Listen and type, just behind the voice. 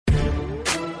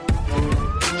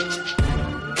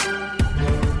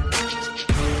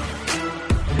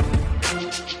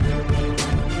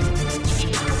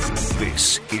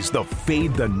the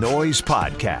Fade the Noise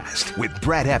podcast with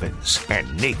Brad Evans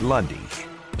and Nate Lundy.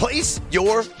 Place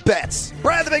your bets.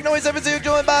 Brad the Big Noise Evans here,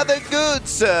 joined by the good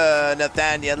sir,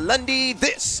 Nathaniel Lundy.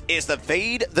 This is the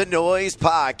Fade the Noise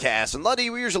podcast. And Lundy,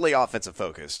 we're usually offensive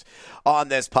focused on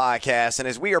this podcast. And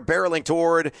as we are barreling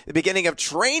toward the beginning of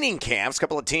training camps, a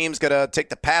couple of teams going to take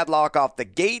the padlock off the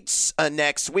gates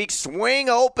next week, swing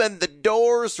open the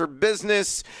doors for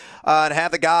business, and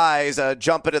have the guys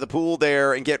jump into the pool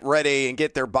there and get ready and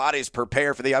get their bodies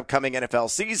prepared for the upcoming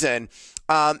NFL season.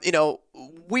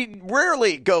 We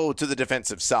rarely go to the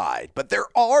defensive side, but there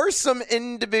are some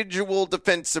individual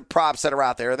defensive props that are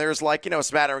out there. There's a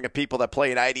smattering of people that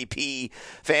play in IDP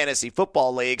fantasy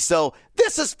football league. So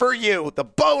this is for you, the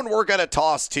bone we're going to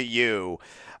toss to you.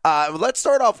 Let's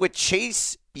start off with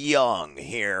Chase Young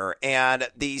here, and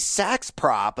the sacks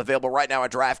prop available right now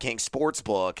at DraftKings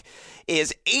Sportsbook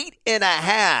is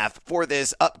 8.5 for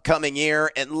this upcoming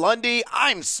year. And Lundy,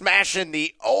 I'm smashing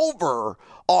the over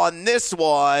on this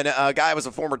one. A guy was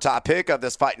a former top pick of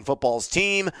this Fighting Footballs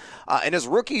team. In his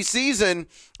rookie season,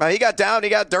 he got down, he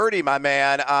got dirty, my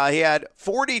man. He had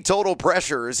 40 total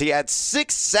pressures. He had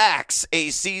 6 sacks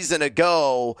a season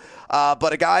ago.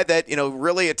 But a guy that,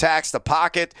 really attacks the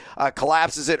pocket,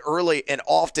 collapses it early and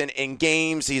often in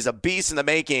games. He's a beast in the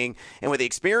making. And with the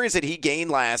experience that he gained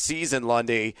last season,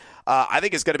 Lundy, I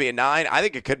think it's going to be a 9. I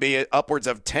think it could be upwards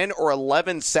of 10 or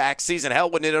 11 sack season. Hell,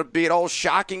 wouldn't it be at all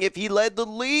shocking if he led the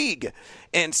league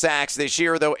in sacks this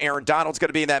year, though Aaron Donald's going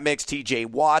to be in that mix, TJ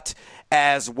Watt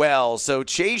as well. So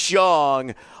Chase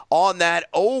Young on that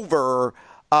over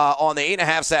on the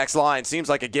 8.5 sacks line seems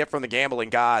like a gift from the gambling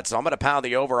gods. So I'm going to pound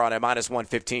the over on a minus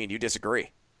 115. You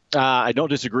disagree? I don't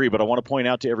disagree, but I want to point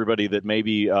out to everybody that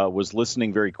maybe was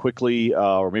listening very quickly,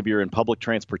 or maybe you're in public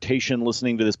transportation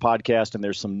listening to this podcast and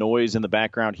there's some noise in the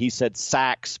background. He said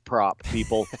sacks prop,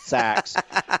 people, sacks.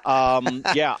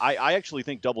 I actually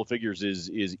think double figures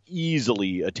is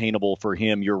easily attainable for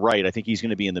him. You're right. I think he's going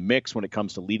to be in the mix when it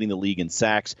comes to leading the league in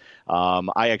sacks.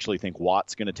 I actually think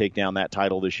Watt's going to take down that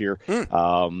title this year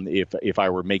if I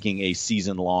were making a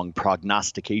season-long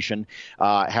prognostication.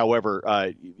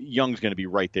 However, Young's going to be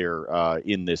right there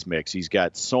in this mix. He's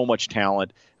got so much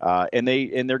talent, and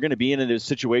they're going to be in a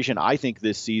situation, I think,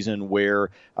 this season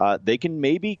where they can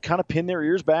maybe kind of pin their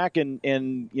ears back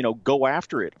and go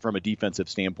after it from a defensive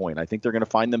standpoint. I think they're going to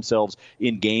find themselves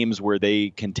in games where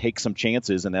they can take some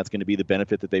chances, and that's going to be the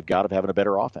benefit that they've got of having a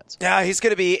better offense. Yeah, he's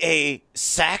going to be a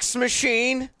sacks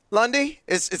machine, Lundy.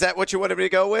 Is that what you wanted me to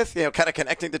go with? Kind of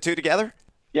connecting the two together?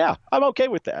 Yeah, I'm okay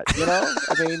with that.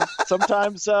 I mean,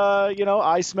 sometimes,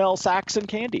 I smell sacks and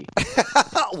candy.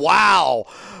 Wow.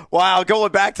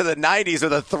 Going back to the 90s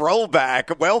with a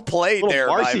throwback. Well played there,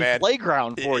 my man.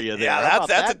 Playground for you there. Yeah,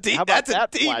 that's a deep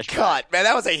cut, man.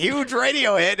 That was a huge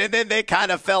radio hit, and then they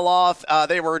kind of fell off.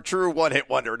 They were a true one-hit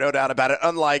wonder, no doubt about it,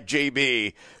 unlike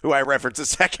JB, who I referenced a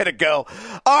second ago.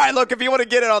 All right, look, if you want to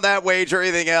get in on that wager or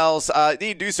anything else, you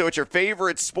need to do so at your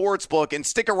favorite sports book, and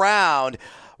stick around.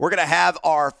 We're going to have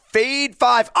our Fade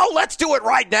 5. Oh, let's do it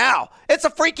right now. It's a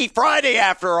Freaky Friday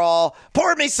after all.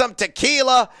 Pour me some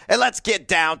tequila, and let's get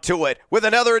down to it with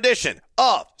another edition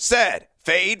of said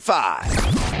Fade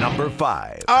 5. Number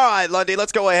 5. All right, Lundy,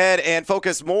 let's go ahead and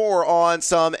focus more on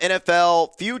some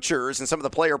NFL futures and some of the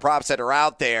player props that are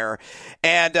out there.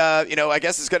 And, I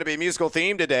guess it's going to be a musical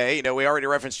theme today. We already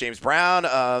referenced James Brown,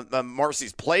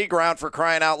 Marcy's Playground, for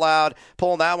crying out loud,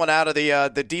 pulling that one out of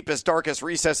the deepest, darkest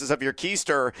recesses of your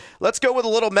keister. Let's go with a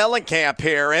little Mellencamp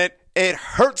here. It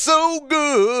hurts so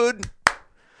good.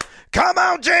 Come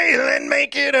on, Jalen,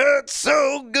 make it hurt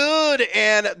so good.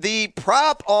 And the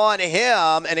prop on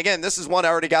him, and again, this is one I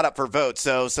already got up for vote,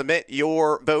 so submit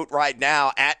your vote right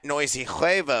now at Noisy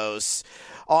Huevos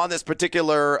on this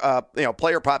particular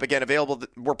player prop. Again, available.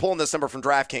 We're pulling this number from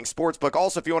DraftKings Sportsbook.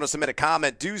 Also, if you want to submit a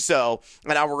comment, do so,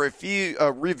 and I will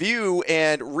review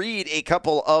and read a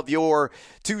couple of your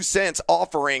 2 cents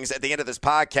offerings at the end of this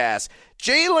podcast.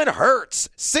 Jalen Hurts,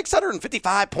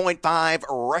 655.5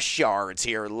 rush yards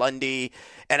here, Lundy.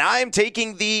 And I am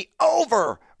taking the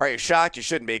over. Are you shocked? You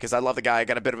shouldn't be, because I love the guy. I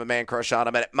got a bit of a man crush on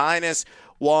him at minus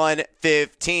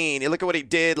 115. You look at what he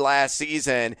did last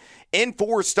season. In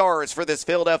 4 starts for this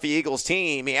Philadelphia Eagles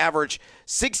team, he averaged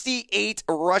 68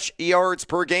 rush yards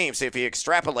per game. So if you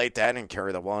extrapolate that and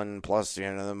carry the 1 plus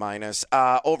the minus,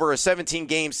 over a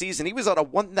 17-game season, he was on a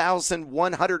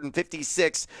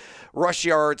 1,156 rush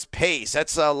yards pace.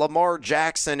 That's Lamar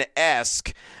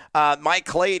Jackson-esque. Mike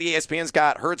Clay at ESPN's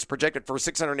got Hurts projected for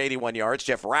 681 yards.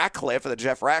 Jeff Ratcliffe of the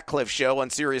Jeff Ratcliffe Show on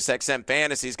SiriusXM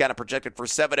Fantasy's got him projected for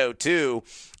 702.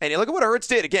 And you look at what Hurts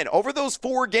did. Again, over those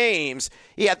 4 games,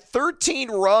 he had 13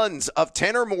 runs of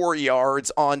 10 or more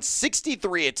yards on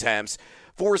 63 attempts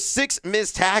for 6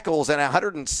 missed tackles and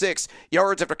 106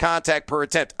 yards after contact per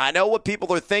attempt. I know what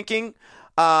people are thinking.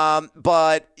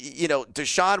 But,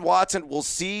 Deshaun Watson, we'll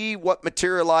see what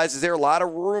materializes there. A lot of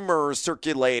rumors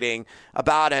circulating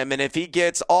about him. And if he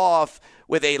gets off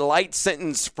with a light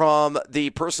sentence from the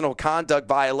personal conduct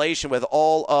violation with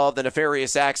all of the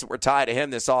nefarious acts that were tied to him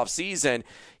this offseason,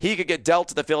 he could get dealt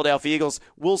to the Philadelphia Eagles.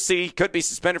 We'll see. Could be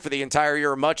suspended for the entire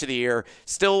year or much of the year.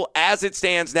 Still, as it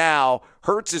stands now,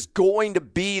 Hurts is going to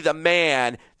be the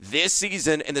man this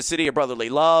season in the city of brotherly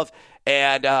love.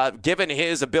 And given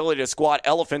his ability to squat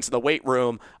elephants in the weight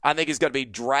room, I think he's going to be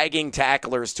dragging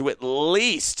tacklers to at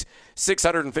least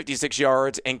 656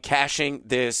 yards and cashing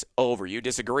this over. You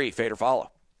disagree? Fade or follow?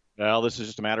 Well, this is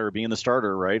just a matter of being the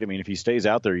starter, right? I mean, if he stays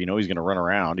out there, he's going to run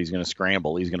around. He's going to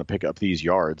scramble. He's going to pick up these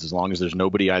yards as long as there's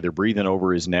nobody either breathing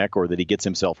over his neck or that he gets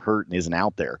himself hurt and isn't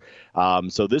out there.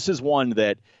 So this is one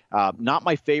that not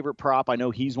my favorite prop. I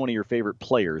know he's one of your favorite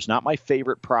players. Not my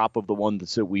favorite prop of the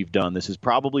ones that we've done. This is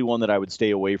probably one that I would stay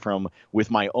away from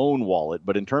with my own wallet.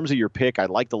 But in terms of your pick, I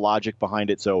like the logic behind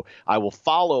it. So I will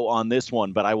follow on this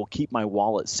one, but I will keep my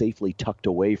wallet safely tucked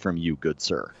away from you, good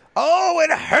sir. Oh, it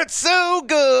hurts so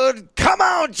good. Come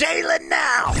on, Jalen,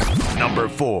 now. Number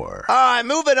 4. All right,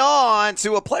 moving on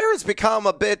to a player who's become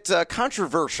a bit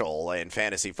controversial in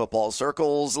fantasy football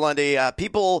circles, Lundy.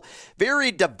 People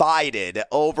very divided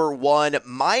over one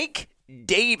Mike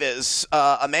Davis,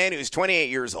 a man who's 28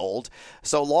 years old,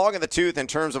 so long in the tooth in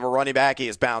terms of a running back. He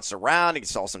has bounced around. He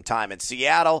saw some time in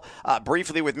Seattle,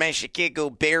 briefly with my Chicago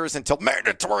Bears until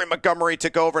mandatory Montgomery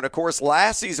took over. And, of course,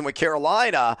 last season with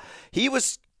Carolina, he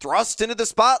was thrust into the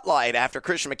spotlight after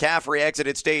Christian McCaffrey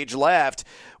exited stage left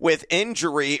with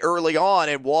injury early on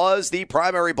and was the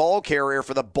primary ball carrier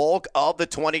for the bulk of the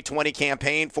 2020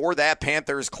 campaign for that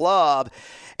Panthers club.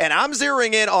 And I'm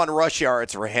zeroing in on rush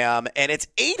yards for him, and it's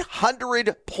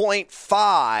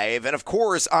 800.5. And, of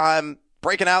course, I'm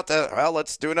breaking out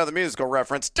let's do another musical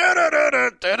reference. Peter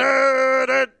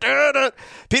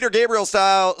Gabriel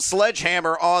style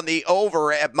sledgehammer on the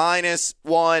over at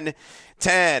 -110.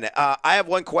 I have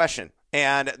one question,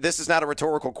 and this is not a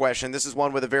rhetorical question. This is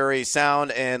one with a very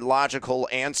sound and logical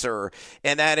answer,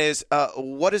 and that is,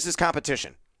 what is this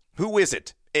competition? Who is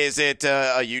it? Is it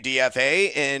a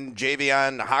UDFA in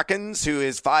Javion Hawkins, who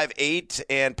is 5'8"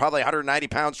 and probably 190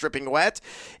 pounds dripping wet?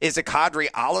 Is it Kadri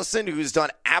Allison, who's done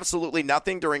absolutely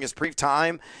nothing during his brief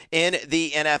time in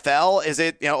the NFL? Is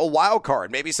it a wild card?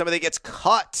 Maybe somebody gets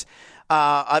cut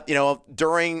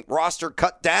during roster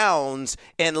cut downs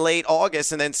in late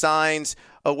August and then signs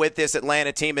with this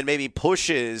Atlanta team and maybe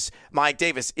pushes Mike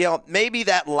Davis. Maybe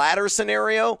that latter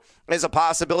scenario is a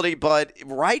possibility, but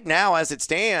right now as it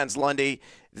stands, Lundy,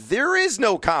 there is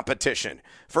no competition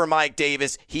for Mike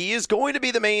Davis. He is going to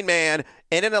be the main man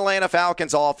in an Atlanta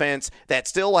Falcons offense that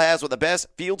still has one of the best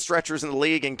field stretchers in the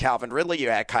league in Calvin Ridley. You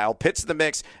add Kyle Pitts in the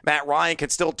mix. Matt Ryan can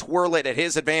still twirl it at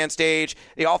his advanced age.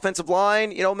 The offensive line,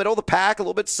 middle of the pack, a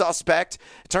little bit suspect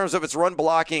in terms of its run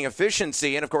blocking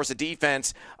efficiency. And, of course, the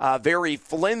defense, very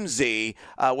flimsy,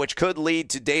 which could lead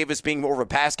to Davis being more of a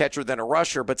pass catcher than a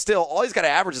rusher. But still, all he's got to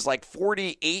average is like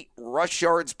 48 rush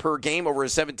yards per game over a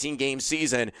 17-game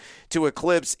season to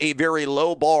eclipse a very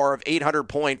low bar of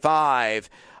 800.5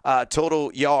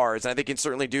 total yards. And I think he can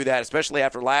certainly do that, especially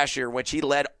after last year, in which he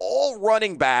led all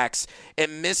running backs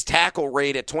in missed tackle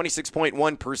rate at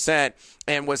 26.1%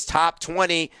 and was top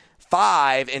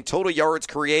 25 in total yards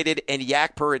created and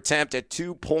yak per attempt at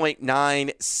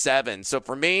 2.97. So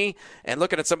for me, and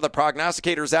looking at some of the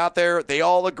prognosticators out there, they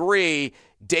all agree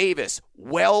Davis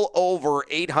well over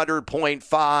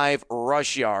 800.5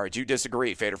 rush yards. You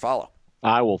disagree? Fade or follow?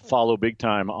 I will follow big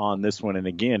time on this one. And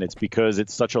again, it's because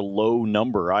it's such a low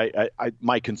number.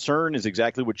 My concern is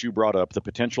exactly what you brought up, the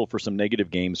potential for some negative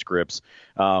game scripts,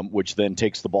 which then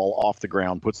takes the ball off the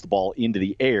ground, puts the ball into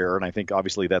the air. And I think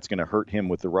obviously that's going to hurt him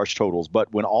with the rush totals.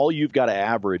 But when all you've got to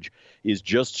average is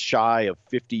just shy of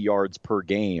 50 yards per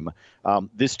game,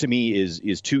 this to me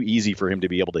is too easy for him to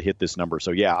be able to hit this number.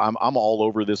 So yeah, I'm all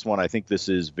over this one. I think this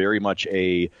is very much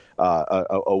a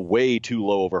way too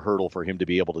low of a hurdle for him to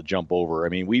be able to jump over. I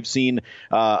mean, we've seen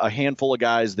a handful of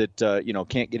guys that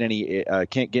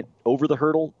can't get over the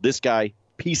hurdle. This guy,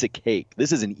 piece of cake.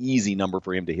 This is an easy number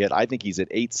for him to hit. I think he's at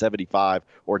 875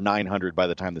 or 900 by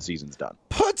the time the season's done.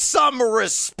 Put some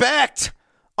respect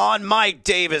on Mike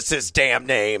Davis's damn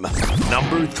name.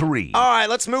 Number 3. All right,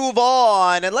 let's move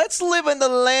on, and let's live in the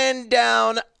land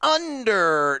down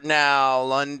under now,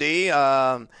 Lundy.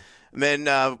 Men,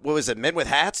 what was it? Men with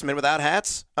hats? Men without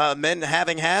hats? Men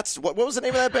having hats? What was the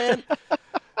name of that band?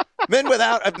 Men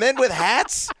with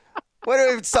hats?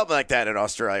 Something like that in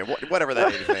Australia. Whatever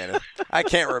that is, man. I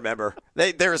can't remember.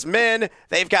 There's men.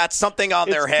 They've got something on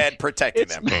their head protecting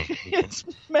them. It's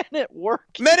men at work.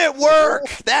 Men at work.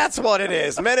 That's what it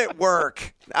is. Men at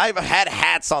work. I've had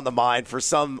hats on the mind for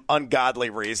some ungodly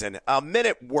reason. Men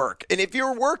at work. And if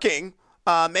you're working,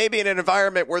 maybe in an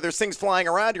environment where there's things flying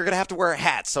around, you're going to have to wear a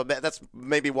hat. So that's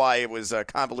maybe why it was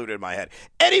convoluted in my head.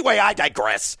 Anyway, I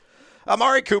digress.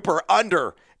 Amari Cooper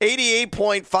under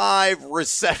 88.5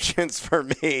 receptions for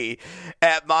me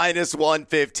at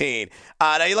 -115.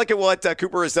 Now you look at what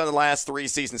Cooper has done in the last 3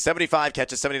 seasons. 75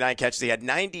 catches, 79 catches. He had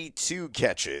 92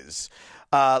 catches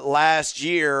last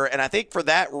year, and I think for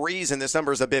that reason, this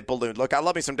number is a bit ballooned. Look, I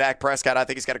love me some Dak Prescott. I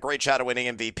think he's got a great shot at winning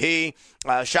MVP.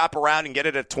 Shop around and get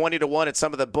it at 20-1 at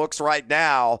some of the books right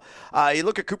now. You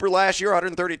look at Cooper last year,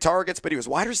 130 targets, but he was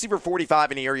wide receiver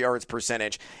 45 in air yards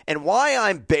percentage. And why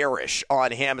I'm bearish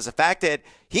on him is the fact that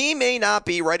he may not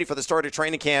be ready for the start of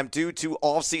training camp due to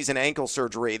off-season ankle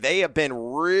surgery. They have been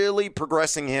really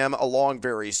progressing him along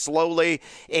very slowly.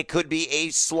 It could be a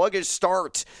sluggish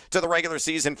start to the regular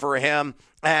season for him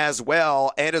as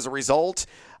well. And as a result,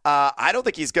 I don't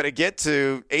think he's going to get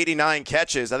to 89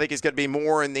 catches. I think he's going to be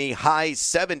more in the high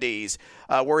 70s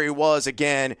where he was,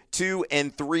 again, 2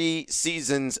 and 3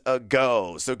 seasons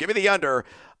ago. So give me the under.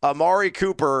 Amari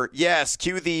Cooper, yes,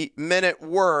 cue the minute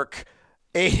work.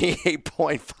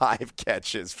 88.5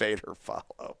 catches, fade or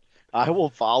follow. I will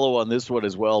follow on this one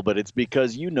as well, but it's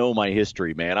because you know my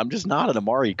history, man. I'm just not an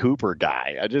Amari Cooper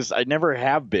guy. I never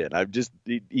have been. I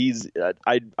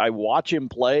watch him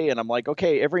play and I'm like,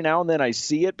 okay, every now and then I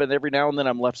see it, but every now and then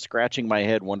I'm left scratching my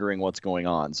head wondering what's going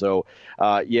on. So,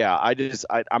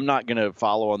 I'm not going to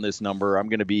follow on this number. I'm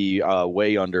going to be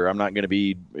way under. I'm not going to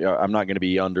be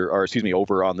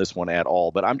over on this one at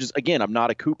all. But I'm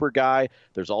not a Cooper guy.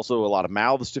 There's also a lot of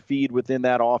mouths to feed within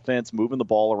that offense, moving the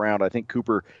ball around. I think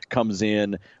Cooper comes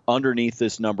in underneath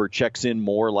this number, checks in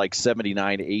more like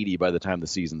 79, 80 by the time the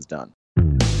season's done.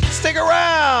 Stick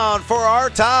around for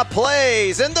our top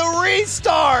plays and the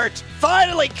restart.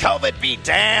 Finally, COVID be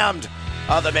damned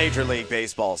of the Major League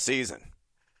Baseball season.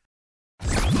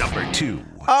 Number 2.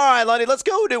 All right, Lundy, let's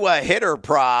go to a hitter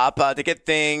prop to get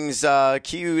things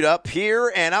queued up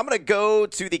here. And I'm going to go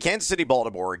to the Kansas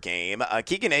City-Baltimore game.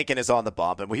 Keegan Aiken is on the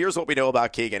bump. And here's what we know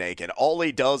about Keegan Aiken. All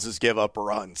he does is give up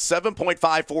runs.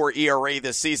 7.54 ERA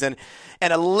this season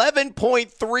and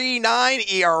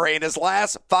 11.39 ERA in his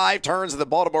last 5 turns of the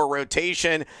Baltimore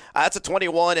rotation. That's a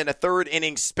 21 and a third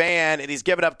inning span. And he's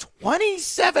given up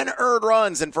 27 earned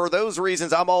runs. And for those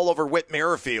reasons, I'm all over Whit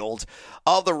Merrifield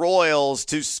of the Royals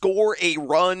to score a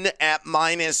run at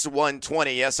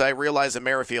 -120. Yes, I realize that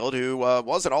Merrifield, who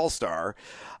was an all-star,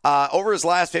 over his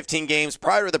last 15 games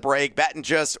prior to the break, batting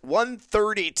just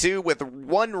 132 with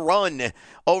 1 run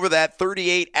over that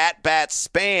 38 at-bat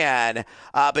span.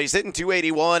 But he's hitting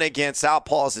 281 against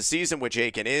Southpaws this season, which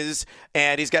Aiken is,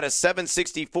 and he's got a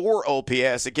 764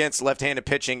 OPS against left-handed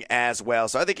pitching as well.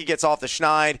 So I think he gets off the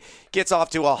schneid, gets off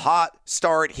to a hot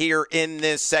start here in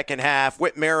this second half.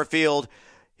 Whit Merrifield,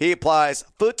 he applies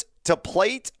foot to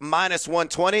plate,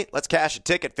 -120. Let's cash a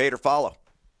ticket, fade or follow.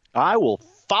 I will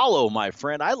follow, my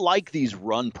friend. I like these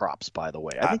run props, by the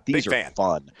way. I think these are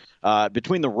fun.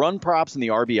 Between the run props and the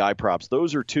RBI props,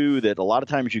 those are two that a lot of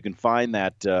times you can find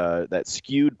that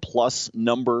skewed plus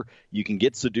number. You can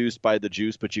get seduced by the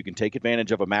juice, but you can take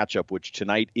advantage of a matchup, which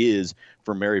tonight is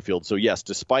for Merrifield. So, yes,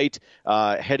 despite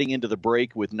heading into the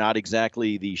break with not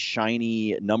exactly the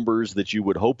shiny numbers that you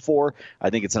would hope for, I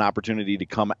think it's an opportunity to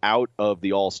come out of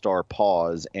the all-star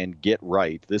pause and get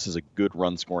right. This is a good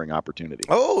run-scoring opportunity.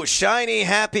 Oh, shiny,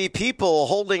 happy people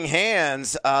holding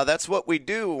hands. That's what we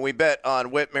do when we bet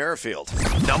on Whit Merrifield.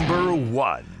 Number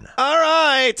 1. All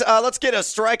right, let's get a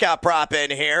strikeout prop in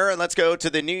here, and let's go to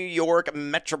the New York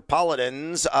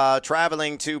Metropolitans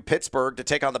traveling to Pittsburgh to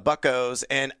take on the Buccos.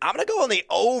 And I'm going to go on the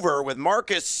over with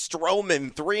Marcus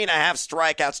Stroman, 3.5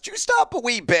 strikeouts. Juiced up a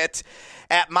wee bit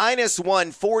at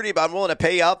 -140, but I'm willing to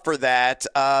pay up for that.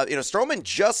 Stroman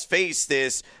just faced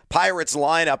this Pirates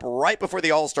lineup right before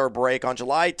the All-Star break on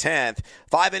July 10th.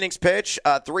 5 innings pitch,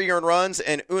 3 earned runs,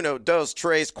 and 1, 2,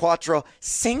 3, 4,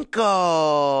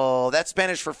 5. That's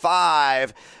Spanish for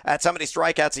 5. That's how many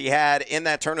strikeouts he had in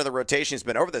that turn of the rotation. He's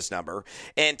been over this number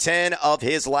in 10 of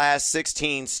his last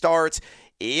 16 starts.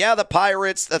 Yeah, the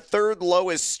Pirates, the third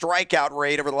lowest strikeout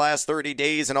rate over the last 30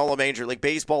 days in all of Major League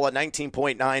Baseball at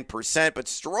 19.9%. But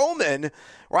Stroman,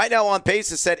 right now on pace,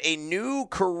 has set a new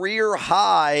career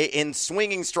high in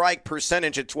swinging strike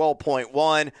percentage at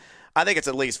 12.1. I think it's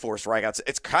at least 4 strikeouts.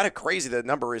 It's kind of crazy that the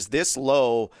number is this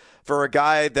low for a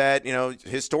guy that,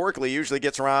 historically usually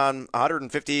gets around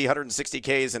 150, 160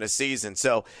 Ks in a season.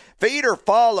 So fade or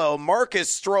follow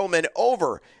Marcus Stroman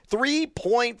over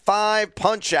 3.5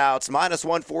 punch-outs, minus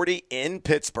 140 in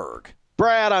Pittsburgh.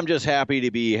 Brad, I'm just happy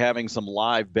to be having some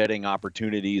live betting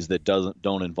opportunities that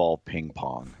don't involve ping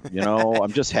pong.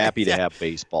 I'm just happy to have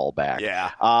baseball back. Yeah.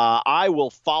 I will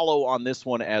follow on this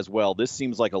one as well. This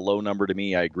seems like a low number to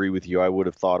me. I agree with you. I would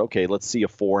have thought, okay, let's see a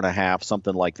 4.5,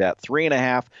 something like that.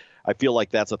 3.5. I feel like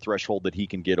that's a threshold that he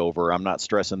can get over. I'm not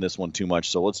stressing this one too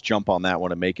much, so let's jump on that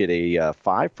one and make it a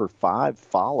 5 for 5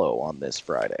 follow on this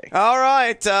Friday. All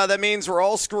right. That means we're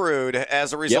all screwed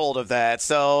as a result of that.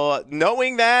 So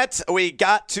knowing that, we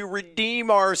got to redeem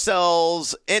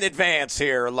ourselves in advance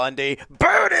here, Lundy.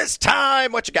 Bonus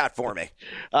time. What you got for me?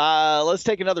 Let's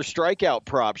take another strikeout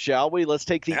prop, shall we? Let's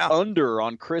take the under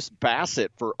on Chris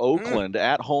Bassett for Oakland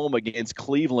at home against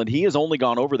Cleveland. He has only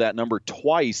gone over that number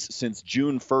twice since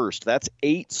June 1st. That's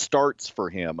 8 starts for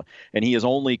him, and he has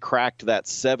only cracked that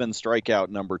 7 strikeout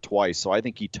number twice. So I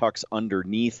think he tucks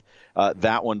underneath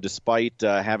that one despite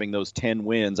having those 10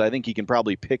 wins. I think he can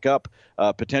probably pick up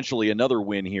potentially another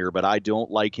win here, but I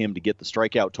don't like him to get the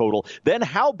strikeout total. Then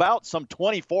how about some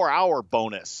 24-hour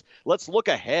bonus? Let's look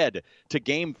ahead to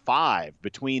Game 5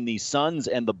 between the Suns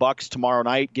and the Bucks tomorrow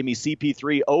night. Give me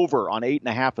CP3 over on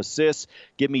 8.5 assists.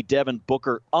 Give me Devin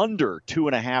Booker under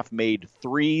 2.5 made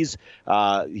threes.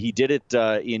 He did it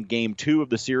in Game 2 of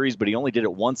the series, but he only did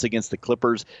it once against the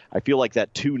Clippers. I feel like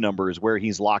that 2 number is where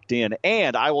he's locked in.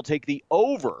 And I will take the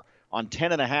over on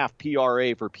 10.5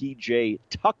 PRA for PJ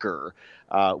Tucker,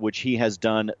 which he has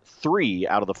done 3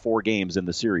 out of the 4 games in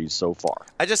the series so far.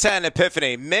 I just had an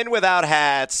epiphany. Men without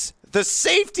hats. The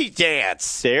safety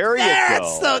dance. There you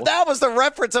go. That was the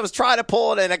reference I was trying to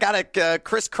pull it in. I got to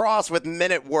crisscross with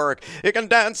Men at Work. You can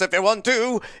dance if you want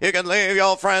to. You can leave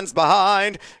your friends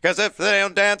behind. Because if they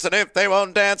don't dance and if they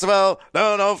won't dance, well,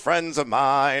 they're no friends of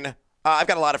mine. I've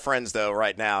got a lot of friends, though,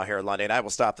 right now here in London. I will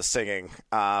stop the singing.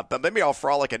 But maybe I'll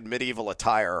frolic in medieval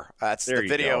attire. The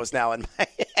video is now in my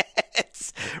head.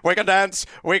 We can dance.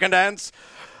 We can dance.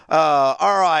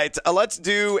 All right, let's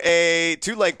do a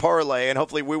 2-leg parlay, and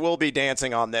hopefully we will be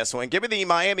dancing on this one. Give me the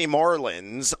Miami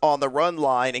Marlins on the run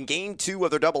line in Game 2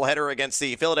 of their doubleheader against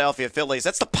the Philadelphia Phillies.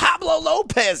 That's the Pablo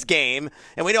Lopez game,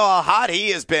 and we know how hot he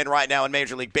has been right now in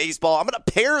Major League Baseball. I'm going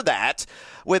to pair that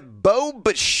with Bo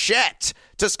Bichette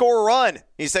to score a run.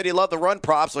 He said he loved the run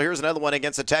prop, so here's another one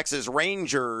against the Texas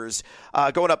Rangers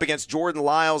going up against Jordan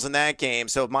Lyles in that game.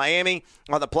 So Miami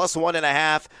on the plus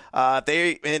 1.5,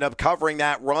 they end up covering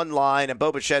that run line, and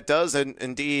Bo Bichette does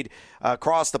indeed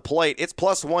cross the plate. It's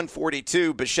plus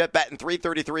 142. Bichette batting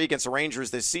 .333 against the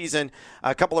Rangers this season.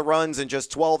 A couple of runs and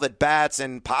just 12 at-bats.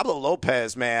 And Pablo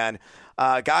Lopez, man,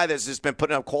 a guy that's just been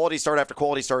putting up quality start after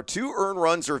quality start, 2 earned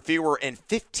runs or fewer in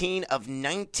 15 of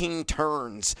 19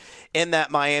 turns in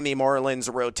that Miami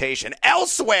Marlins rotation.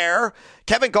 Elsewhere,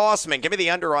 Kevin Gausman, give me the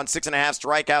under on 6.5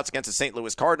 strikeouts against the St.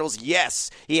 Louis Cardinals. Yes,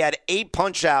 he had 8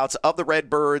 punch-outs of the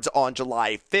Redbirds on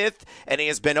July 5th, and he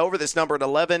has been over this number at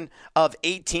 11 of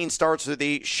 18 starts for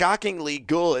the shockingly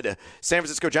good San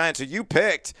Francisco Giants, who you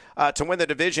picked to win the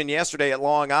division yesterday at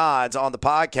long odds on the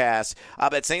podcast.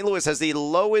 But St. Louis has the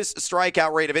lowest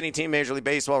strikeout rate of any team in Major League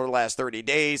Baseball over the last 30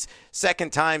 days.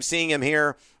 Second time seeing him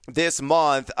here this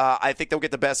month. I think they'll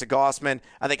get the best of Gausman.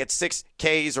 I think it's 6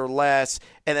 Ks or less.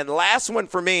 And then last one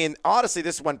for me, and honestly,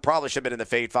 this one probably should have been in the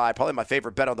Fade 5, probably my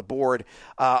favorite bet on the board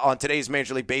on today's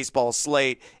Major League Baseball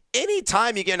slate.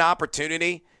 Anytime you get an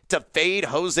opportunity to fade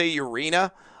Jose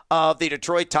Urena of the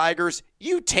Detroit Tigers,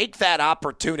 you take that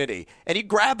opportunity and you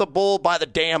grab the bull by the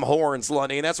damn horns,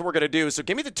 Lundy, and that's what we're going to do. So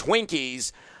give me the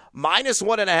Twinkies, minus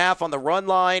 1.5 on the run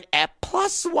line at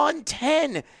plus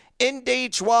 110 in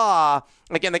Detroit.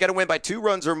 Again, they got to win by 2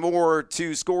 runs or more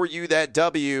to score you that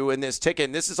W in this ticket.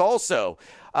 And this is also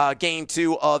game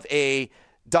 2 of a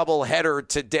doubleheader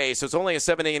today. So it's only a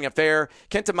 7-inning affair.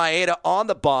 Kenta Maeda on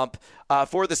the bump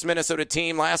for this Minnesota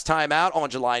team last time out on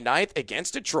July 9th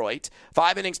against Detroit.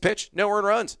 5 innings pitched, no earned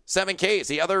runs, 7 Ks.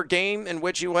 The other game in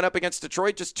which he went up against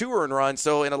Detroit, just 2 earned runs.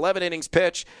 So in 11 innings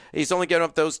pitched, he's only given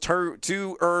up those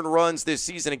 2 earned runs this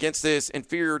season against this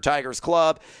inferior Tigers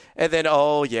club. And then,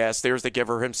 oh yes, there's the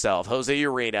giver himself, Jose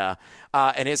Urena.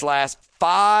 And his last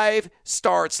 5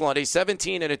 starts, Lundy,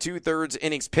 17 and 2/3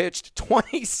 innings pitched,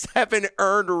 27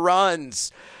 earned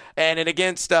runs. And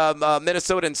against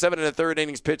Minnesota in 7 1/3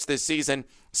 innings pitched this season,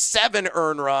 7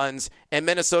 earned runs, and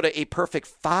Minnesota a perfect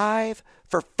 5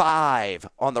 for 5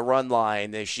 on the run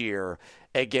line this year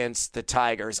against the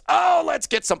Tigers. Oh, let's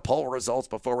get some poll results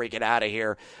before we get out of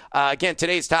here. Again,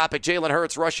 today's topic, Jalen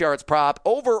Hurts rush yards prop,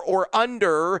 over or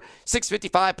under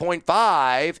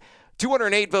 655.5.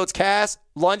 208 votes cast.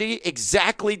 Lundy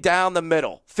exactly down the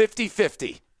middle,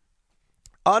 50-50.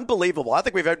 Unbelievable. I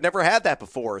think we've never had that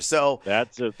before. So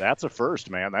that's a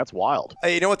first, man. That's wild.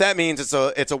 You know what that means?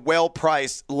 It's a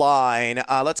well-priced line.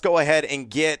 Let's go ahead and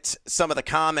get some of the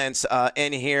comments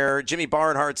in here. Jimmy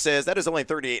Barnhart says that is only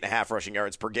 38.5 rushing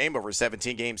yards per game over a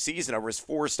 17-game season. Over his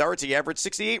 4 starts, he averaged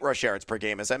 68 rush yards per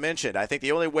game, as I mentioned. I think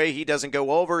the only way he doesn't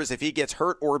go over is if he gets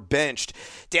hurt or benched.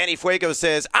 Danny Fuego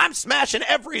says, I'm smashing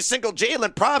every single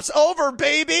Jalen props over,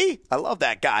 baby. I love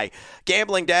that guy.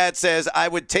 Gambling Dad says, I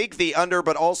would take the under,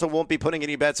 but also won't be putting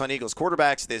any bets on Eagles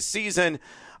quarterbacks this season.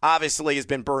 Obviously has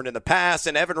been burned in the past.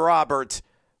 And Evan Robert,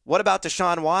 what about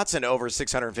Deshaun Watson over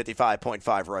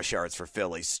 655.5 rush yards for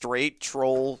Philly? Straight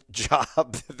troll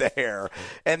job there.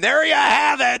 And there you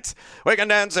have it. We can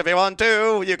dance if you want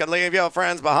to. You can leave your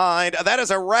friends behind. That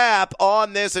is a wrap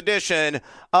on this edition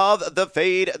of the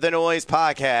Fade the Noise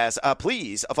podcast.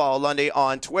 Please follow Lundy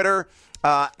on Twitter.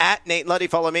 At Nate Lundy,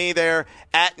 follow me there,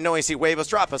 at Noisy Huevos.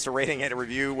 Drop us a rating and a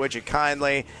review, would you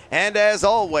kindly? And as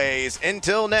always,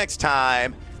 until next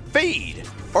time, feed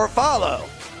or follow.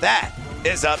 That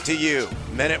is up to you.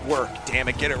 Men at work. Damn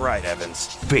it, get it right, Evans.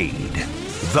 Fade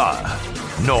the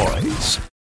Noise.